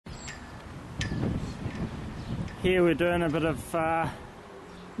Here we're doing a bit of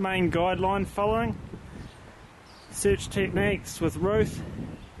main guideline following, search techniques with Ruth,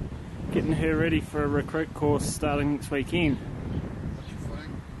 getting her ready for a recruit course starting next weekend.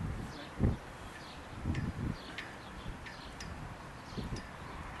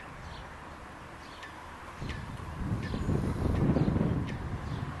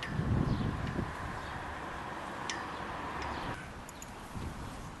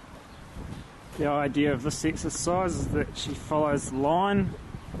 The idea of this exercise is that she follows the line,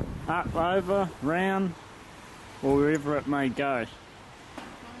 up, over, round, or wherever it may go,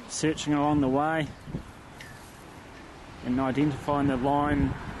 searching along the way and identifying the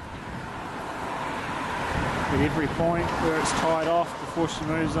line at every point where it's tied off before she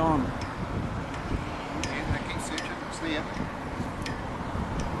moves on. Yeah, keep searching, it's there.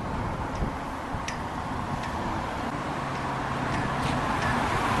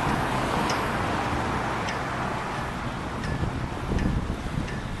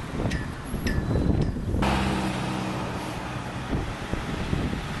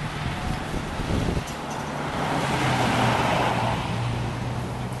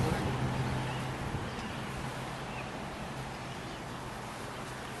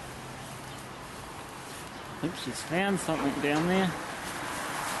 I think she's found something down there.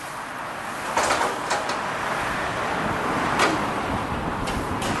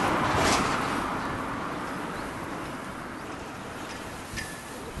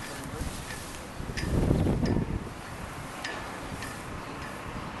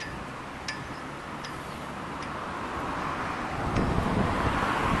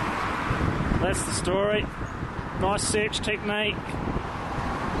 That's the story. Nice search technique.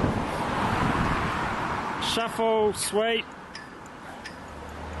 Shuffle, sweep,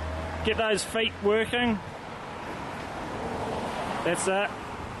 get those feet working. That's it.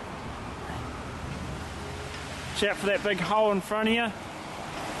 Watch out for that big hole in front of you.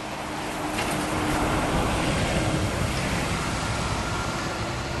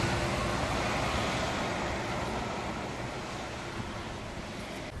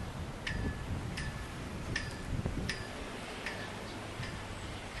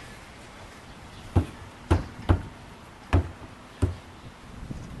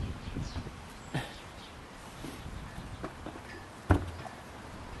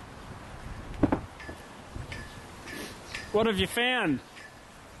 What have you found?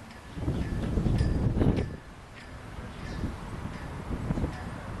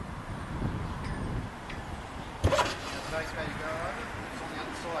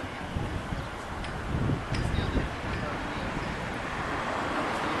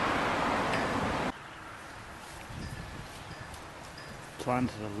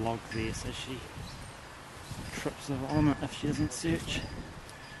 Planted a log there so she trips on it if she doesn't search.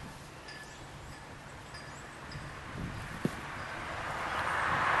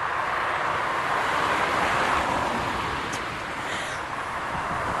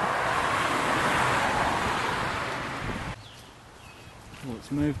 Oh,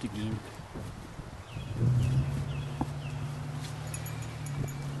 it's moved again.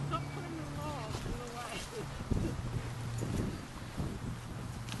 Stop putting the log in the way.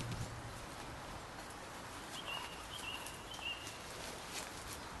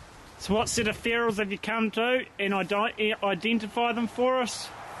 So what set of ferals have you come to, and identify them for us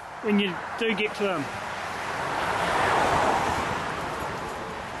when you do get to them?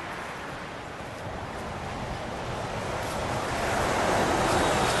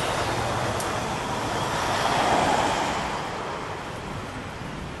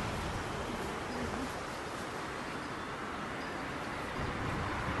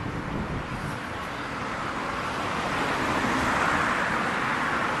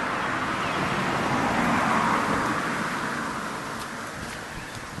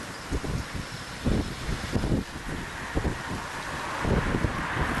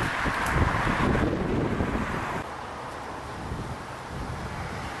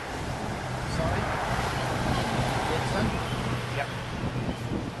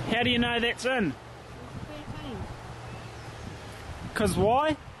 How do you know that's in? 13. Because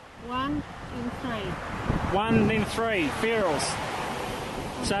why? 1 and 3. 1 then 3 ferals.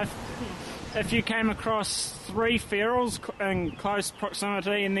 So if you came across 3 ferals in close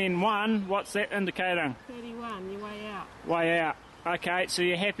proximity and then 1, what's that indicating? 31, you're way out. Way out. Okay, so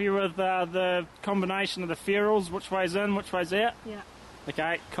you're happy with the combination of the ferals, which way's in, which way's out? Yeah.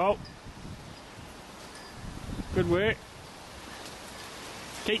 Okay, cool. Good work.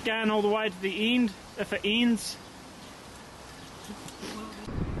 Keep going all the way to the end, if it ends.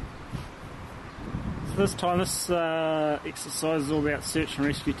 So this time, this exercise is all about search and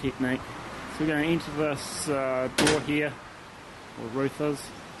rescue technique. we're going to enter this door here, or Ruth is.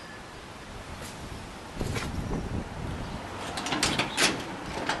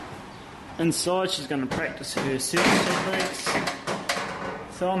 Inside she's going to practice her search techniques.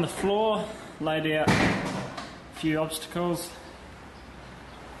 So on the floor, laid out a few obstacles.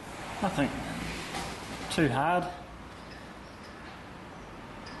 Nothing too hard.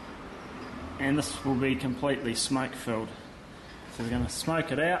 And this will be completely smoke filled. So we're going to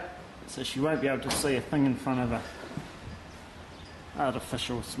smoke it out so she won't be able to see a thing in front of her.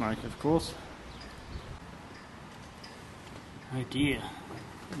 Artificial smoke, of course. Oh dear,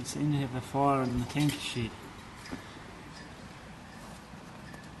 we seem to have a fire in the tanker shed.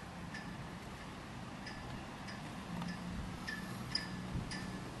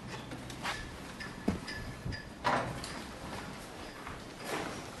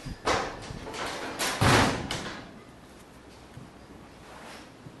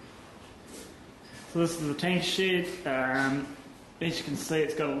 So this is the tank shed. As you can see,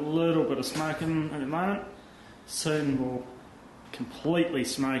 it's got a little bit of smoke in at the moment. Soon we'll completely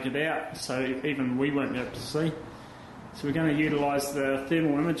smoke it out, so even we won't be able to see. So we're going to utilise the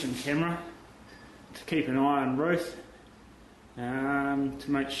thermal imaging camera to keep an eye on Ruth, to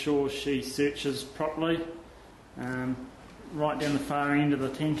make sure she searches properly. Right down the far end of the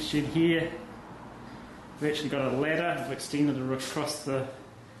tank shed here, we've actually got a ladder. We've extended it across the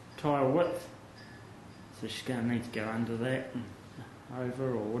entire width. So she's going to need to go under that and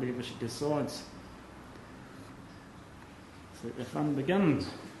over, or whatever she decides. So the fun begins.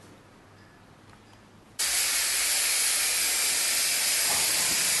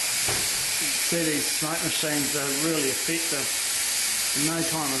 You see, these smoke machines are really effective. In no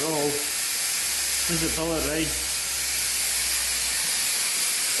time at all, visibility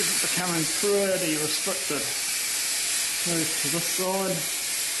is becoming pretty restricted. Move to this side.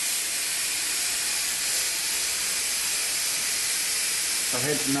 I've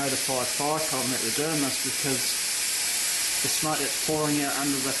had to notify Firecom that we're doing this because the smoke that's pouring out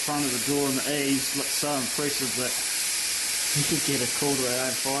under the front of the door and the eaves looks so impressive that we could get a call to our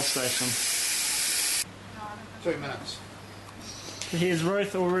own fire station. 2 minutes. So here's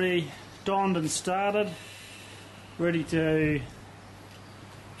Ruth already donned and started, ready to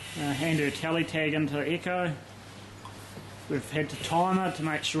hand her tally tag into Echo. We've had to time her to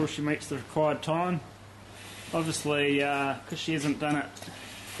make sure she meets the required time. Obviously, because she hasn't done it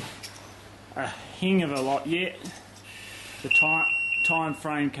a hang of a lot yet, the time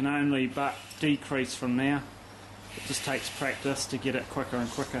frame can only but decrease from now. It just takes practice to get it quicker and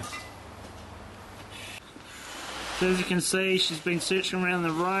quicker. So as you can see, she's been searching around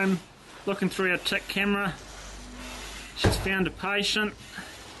the room, looking through our tick camera. She's found a patient.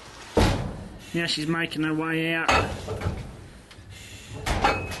 Now she's making her way out.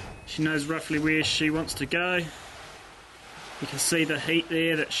 She knows roughly where she wants to go. You can see the heat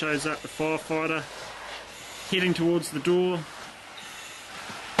there that shows up the firefighter heading towards the door.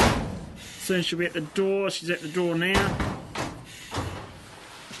 Soon she'll be at the door. She's at the door now.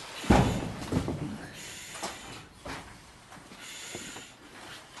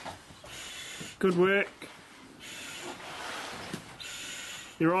 Good work.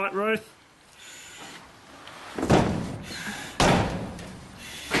 You right, Ruth?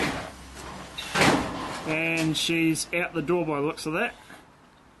 And she's out the door by the looks of that.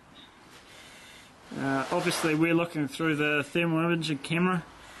 Obviously we're looking through the thermal imaging camera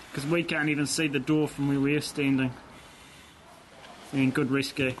because we can't even see the door from where we're standing. And good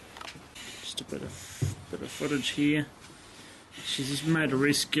rescue. Just a bit of footage here. She's just made a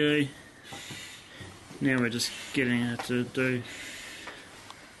rescue. Now we're just getting her to do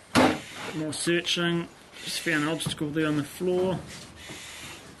more searching. Just found an obstacle there on the floor.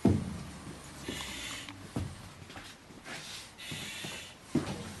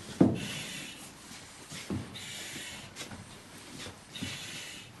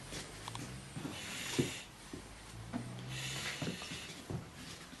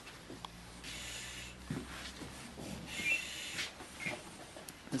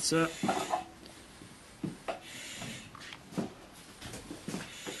 That's it.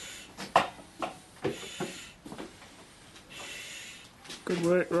 Good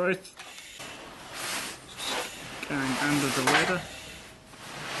work, Ruth. Going under the ladder.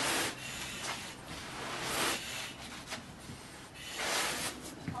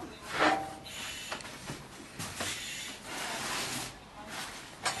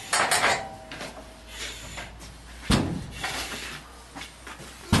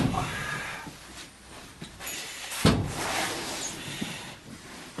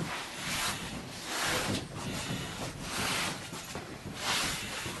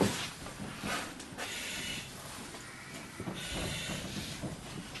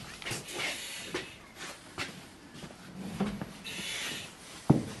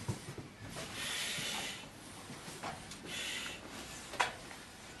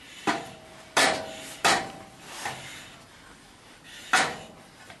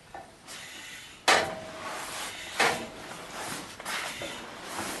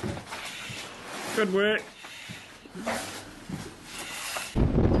 Good work.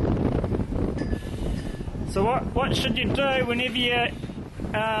 So what should you do whenever you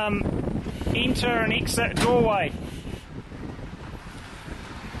enter and exit doorway?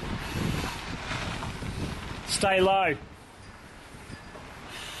 Stay low.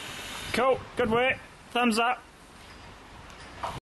 Cool, good work. Thumbs up.